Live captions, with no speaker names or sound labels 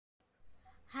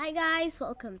Hi guys,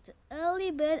 welcome to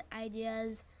Early Bird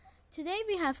Ideas. Today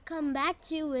we have come back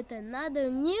to you with another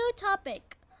new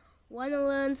topic. Want to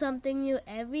learn something new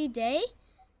every day?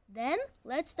 Then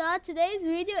let's start today's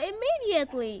video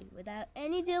immediately without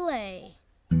any delay.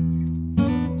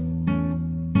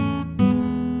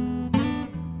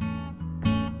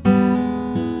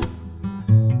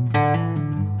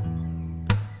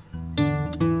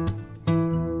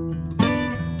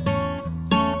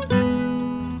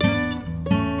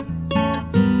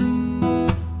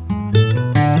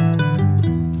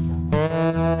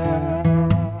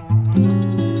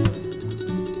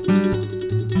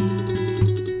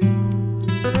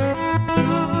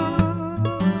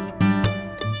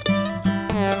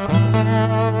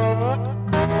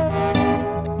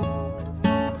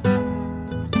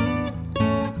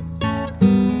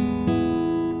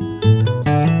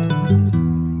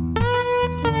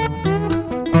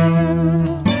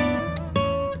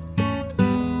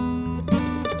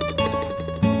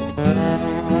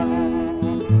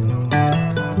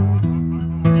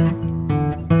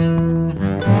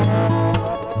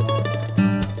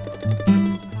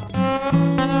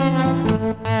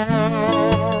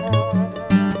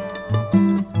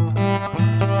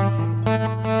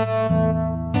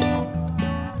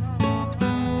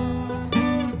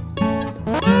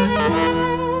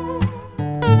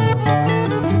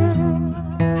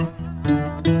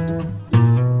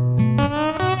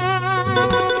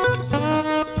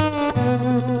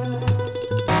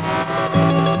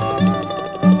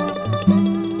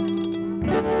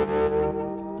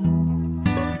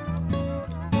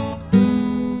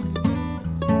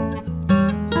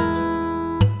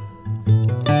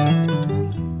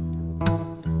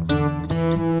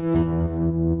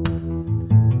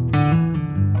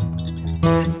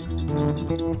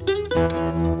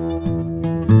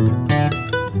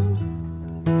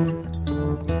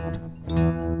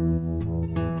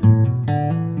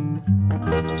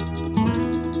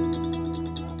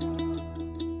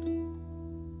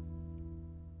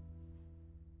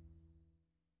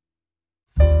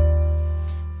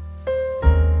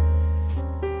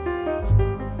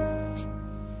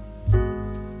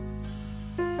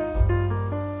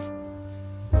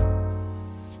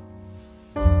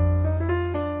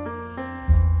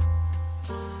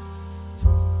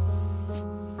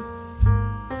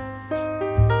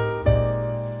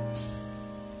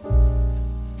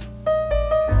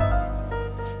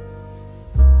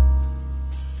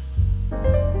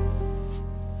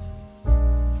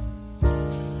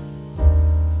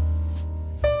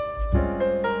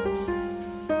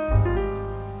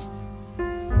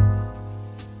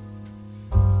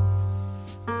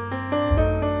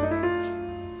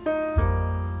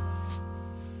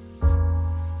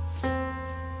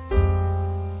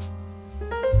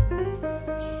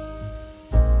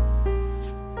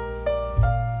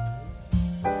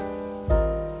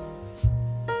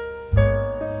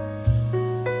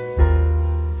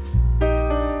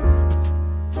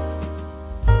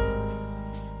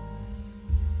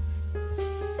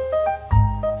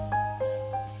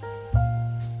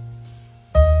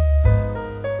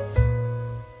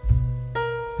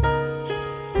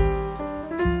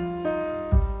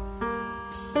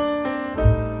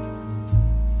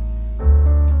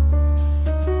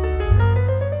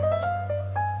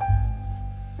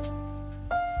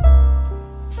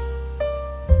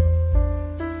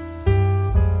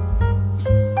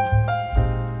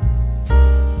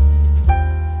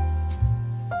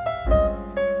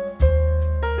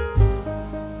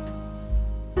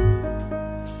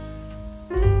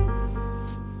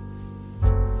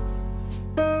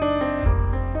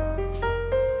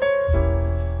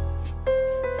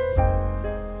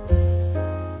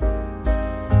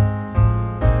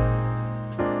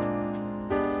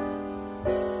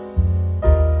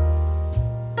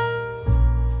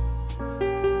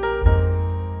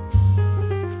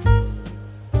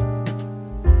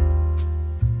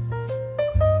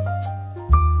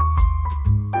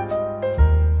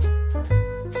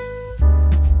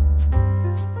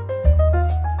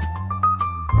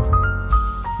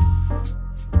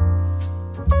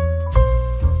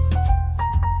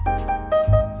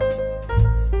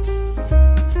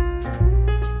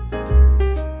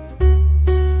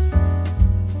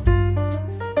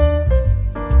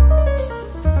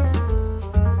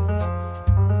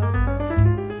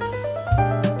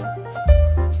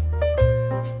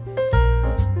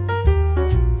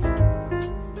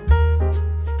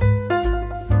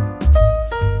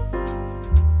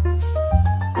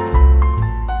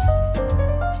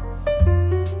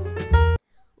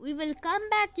 We will come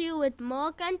back to you with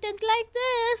more content like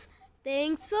this.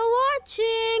 Thanks for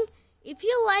watching. If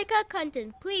you like our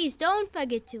content, please don't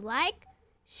forget to like,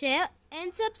 share,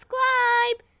 and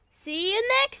subscribe. See you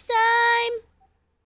next time.